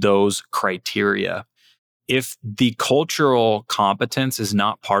out those criteria. If the cultural competence is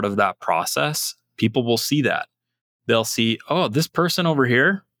not part of that process, people will see that. They'll see, oh, this person over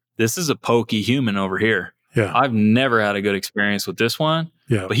here, this is a pokey human over here. Yeah. I've never had a good experience with this one,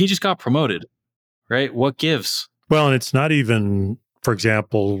 but he just got promoted, right? What gives? Well, and it's not even, for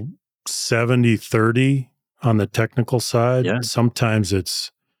example, 70-30 on the technical side. Yeah. Sometimes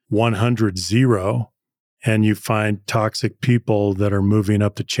it's 100-0, and you find toxic people that are moving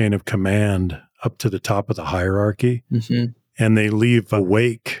up the chain of command up to the top of the hierarchy, and they leave a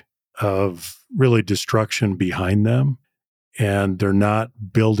wake of really destruction behind them. And they're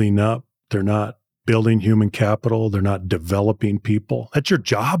not building up. They're not building human capital. They're not developing people. That's your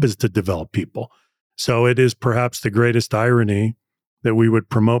job, is to develop people. So it is perhaps the greatest irony that we would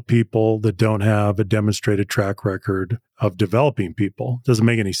promote people that don't have a demonstrated track record of developing people. Doesn't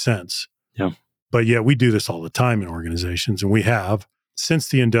make any sense. Yeah. But yet we do this all the time in organizations, and we have since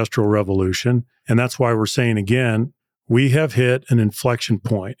the Industrial Revolution. And that's why we're saying again, we have hit an inflection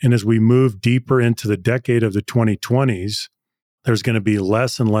point. And as we move deeper into the decade of the 2020s, there's going to be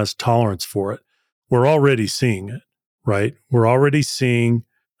less and less tolerance for it. We're already seeing it, right? We're already seeing,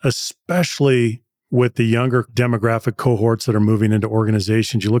 especially with the younger demographic cohorts that are moving into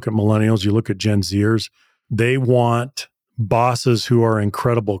organizations. You look at millennials, you look at Gen Zers, they want bosses who are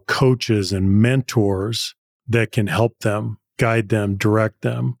incredible coaches and mentors that can help them, guide them, direct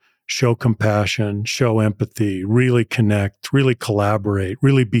them, show compassion, show empathy, really connect, really collaborate,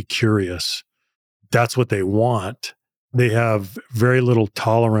 really be curious. That's what they want. They have very little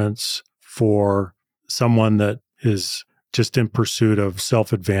tolerance for someone that is just in pursuit of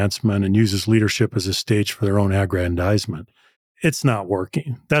self-advancement and uses leadership as a stage for their own aggrandizement. It's not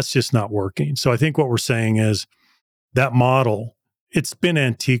working. That's just not working. So I think what we're saying is that model, it's been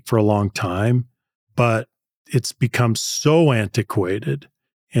antique for a long time, but it's become so antiquated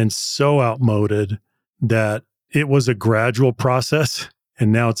and so outmoded that it was a gradual process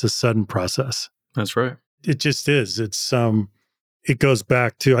and now it's a sudden process. That's right. It just is. It goes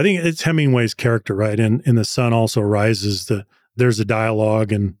back to, I think it's Hemingway's character, right? And in The Sun Also Rises, there's a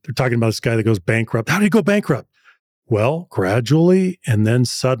dialogue and they're talking about this guy that goes bankrupt. How did he go bankrupt? Well, gradually and then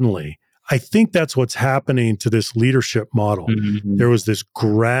suddenly. I think that's what's happening to this leadership model. Mm-hmm. There was this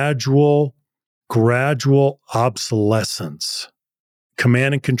gradual obsolescence,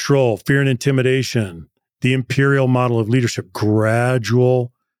 command and control, fear and intimidation, the imperial model of leadership,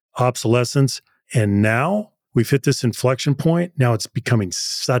 gradual obsolescence. And now we've hit this inflection point. Now it's becoming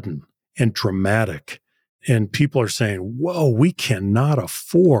sudden and dramatic. And people are saying, whoa, we cannot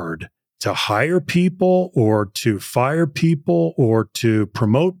afford to hire people or to fire people or to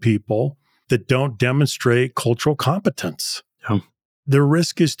promote people that don't demonstrate cultural competence. Yeah. The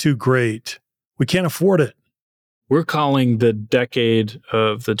risk is too great. We can't afford it. We're calling the decade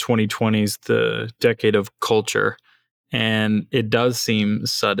of the 2020s the decade of culture. And it does seem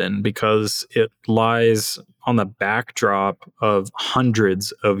sudden because it lies on the backdrop of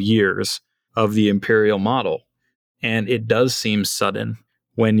hundreds of years of the imperial model. And it does seem sudden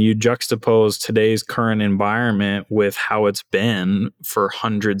when you juxtapose today's current environment with how it's been for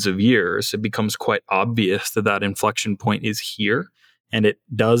hundreds of years. It becomes quite obvious that that inflection point is here. And it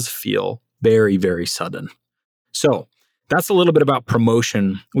does feel very, very sudden. So that's a little bit about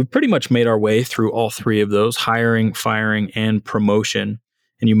promotion. We've pretty much made our way through all three of those: hiring, firing, and promotion.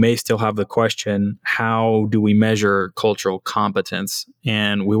 And you may still have the question, how do we measure cultural competence?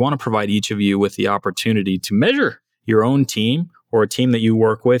 And we want to provide each of you with the opportunity to measure your own team or a team that you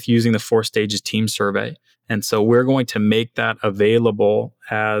work with using the 4 Stages Team Survey. And so we're going to make that available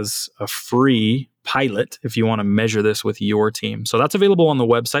as a free pilot if you want to measure this with your team. So that's available on the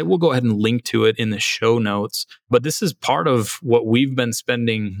website. We'll go ahead and link to it in the show notes. But this is part of what we've been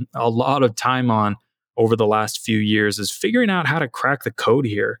spending a lot of time on over the last few years, is figuring out how to crack the code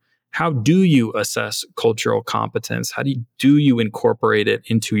here. How do you assess cultural competence? How do you incorporate it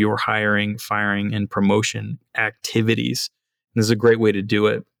into your hiring, firing, and promotion activities? This is a great way to do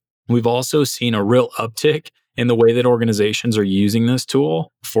it. We've also seen a real uptick in the way that organizations are using this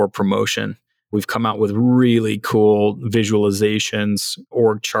tool for promotion. We've come out with really cool visualizations,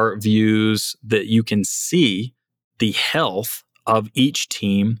 org chart views that you can see the health of each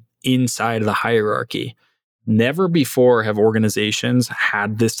team inside of the hierarchy. Never before have organizations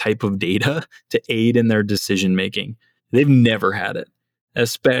had this type of data to aid in their decision making. They've never had it,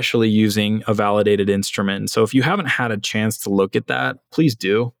 especially using a validated instrument. So if you haven't had a chance to look at that, please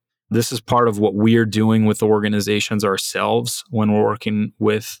do. This is part of what we're doing with organizations ourselves when we're working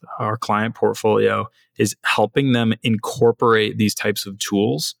with our client portfolio, is helping them incorporate these types of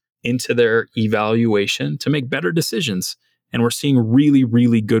tools into their evaluation to make better decisions. And we're seeing really,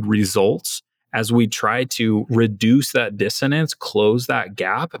 really good results as we try to reduce that dissonance, close that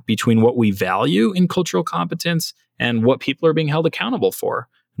gap between what we value in cultural competence and what people are being held accountable for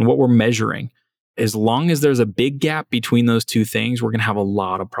and what we're measuring. As long as there's a big gap between those two things, we're going to have a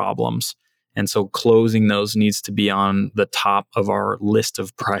lot of problems. And so closing those needs to be on the top of our list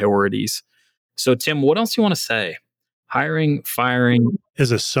of priorities. So, Tim, what else do you want to say? Hiring, firing.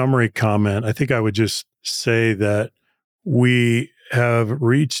 As a summary comment, I think I would just say that we have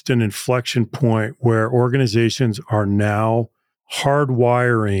reached an inflection point where organizations are now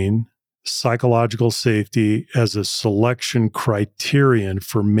hardwiring psychological safety as a selection criterion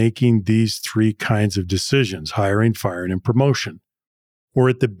for making these three kinds of decisions: hiring, firing, and promotion. We're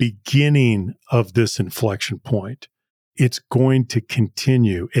at the beginning of this inflection point. It's going to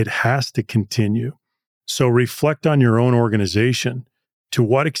continue. It has to continue. So reflect on your own organization. To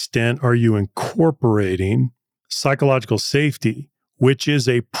what extent are you incorporating psychological safety, which is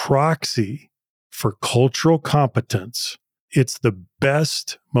a proxy for cultural competence? It's the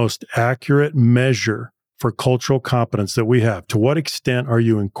best, most accurate measure for cultural competence that we have. To what extent are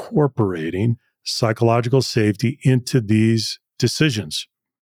you incorporating psychological safety into these decisions?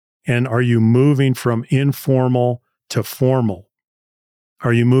 And are you moving from informal to formal?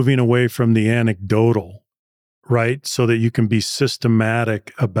 Are you moving away from the anecdotal, right? So that you can be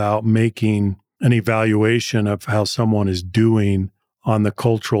systematic about making an evaluation of how someone is doing on the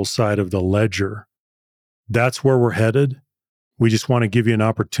cultural side of the ledger. That's where we're headed. We just want to give you an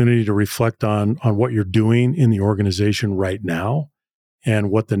opportunity to reflect on what you're doing in the organization right now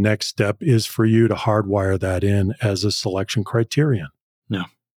and what the next step is for you to hardwire that in as a selection criterion. Yeah.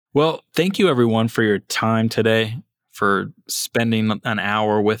 Well, thank you everyone for your time today, for spending an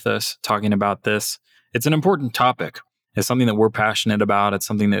hour with us talking about this. It's an important topic. It's something that we're passionate about. It's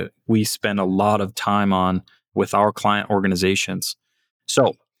something that we spend a lot of time on with our client organizations.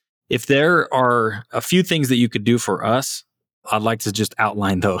 So if there are a few things that you could do for us, I'd like to just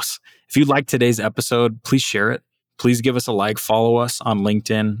outline those. If you like today's episode, please share it. Please give us a like, follow us on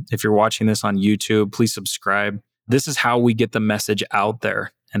LinkedIn. If you're watching this on YouTube, please subscribe. This is how we get the message out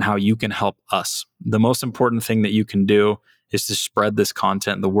there and how you can help us. The most important thing that you can do is to spread this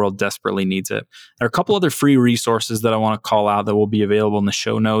content. The world desperately needs it. There are a couple other free resources that I want to call out that will be available in the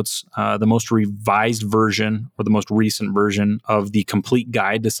show notes. The most revised version or the most recent version of the Complete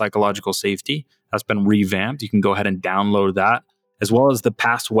Guide to Psychological Safety has been revamped. You can go ahead and download that, as well as the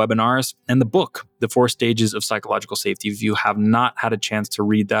past webinars and the book, The 4 Stages of Psychological Safety. If you have not had a chance to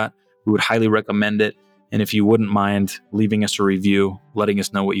read that, we would highly recommend it. And if you wouldn't mind leaving us a review, letting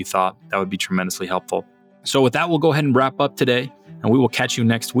us know what you thought, that would be tremendously helpful. So with that, we'll go ahead and wrap up today, and we will catch you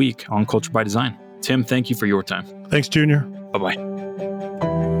next week on Culture by Design. Tim, thank you for your time. Thanks, Junior. Bye-bye.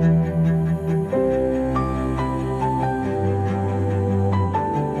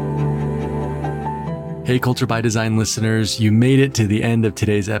 Hey, Culture by Design listeners, you made it to the end of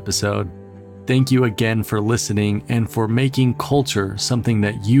today's episode. Thank you again for listening and for making culture something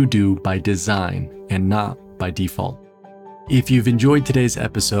that you do by design and not by default. If you've enjoyed today's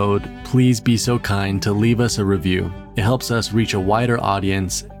episode, please be so kind to leave us a review. It helps us reach a wider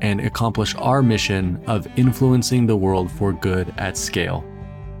audience and accomplish our mission of influencing the world for good at scale.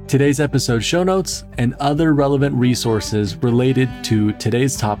 Today's episode show notes and other relevant resources related to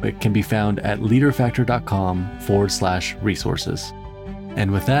today's topic can be found at leaderfactor.com/resources.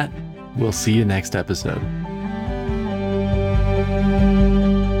 And with that, we'll see you next episode.